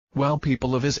While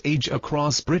people of his age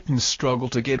across Britain struggle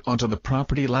to get onto the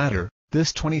property ladder,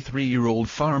 this 23-year-old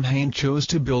farmhand chose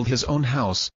to build his own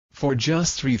house, for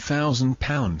just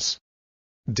 £3,000.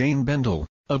 Dayne Bendle,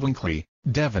 of Winkleigh,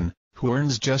 Devon, who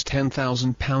earns just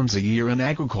 £10,000 a year in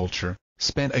agriculture,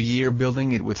 spent a year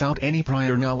building it without any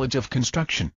prior knowledge of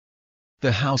construction.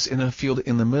 The house in a field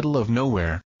in the middle of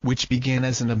nowhere, which began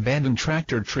as an abandoned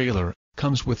tractor trailer,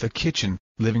 comes with a kitchen,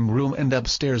 living room and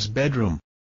upstairs bedroom.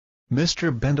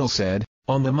 Mr. Bendle said,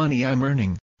 "On the money I'm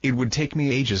earning, it would take me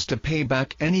ages to pay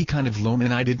back any kind of loan,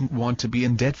 and I didn't want to be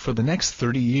in debt for the next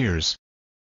 30 years.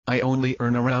 I only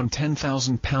earn around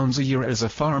 £10,000 a year as a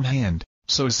farmhand,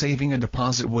 so saving a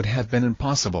deposit would have been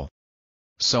impossible.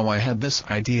 So I had this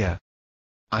idea.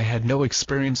 I had no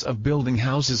experience of building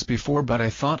houses before, but I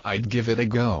thought I'd give it a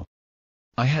go.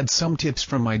 I had some tips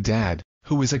from my dad,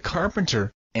 who is a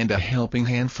carpenter, and a helping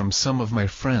hand from some of my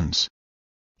friends.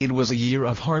 It was a year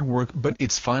of hard work, but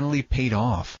it's finally paid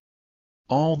off.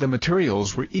 All the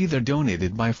materials were either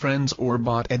donated by friends or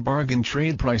bought at bargain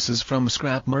trade prices from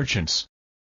scrap merchants.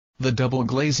 The double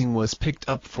glazing was picked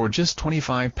up for just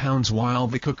 £25, while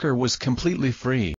the cooker was completely free.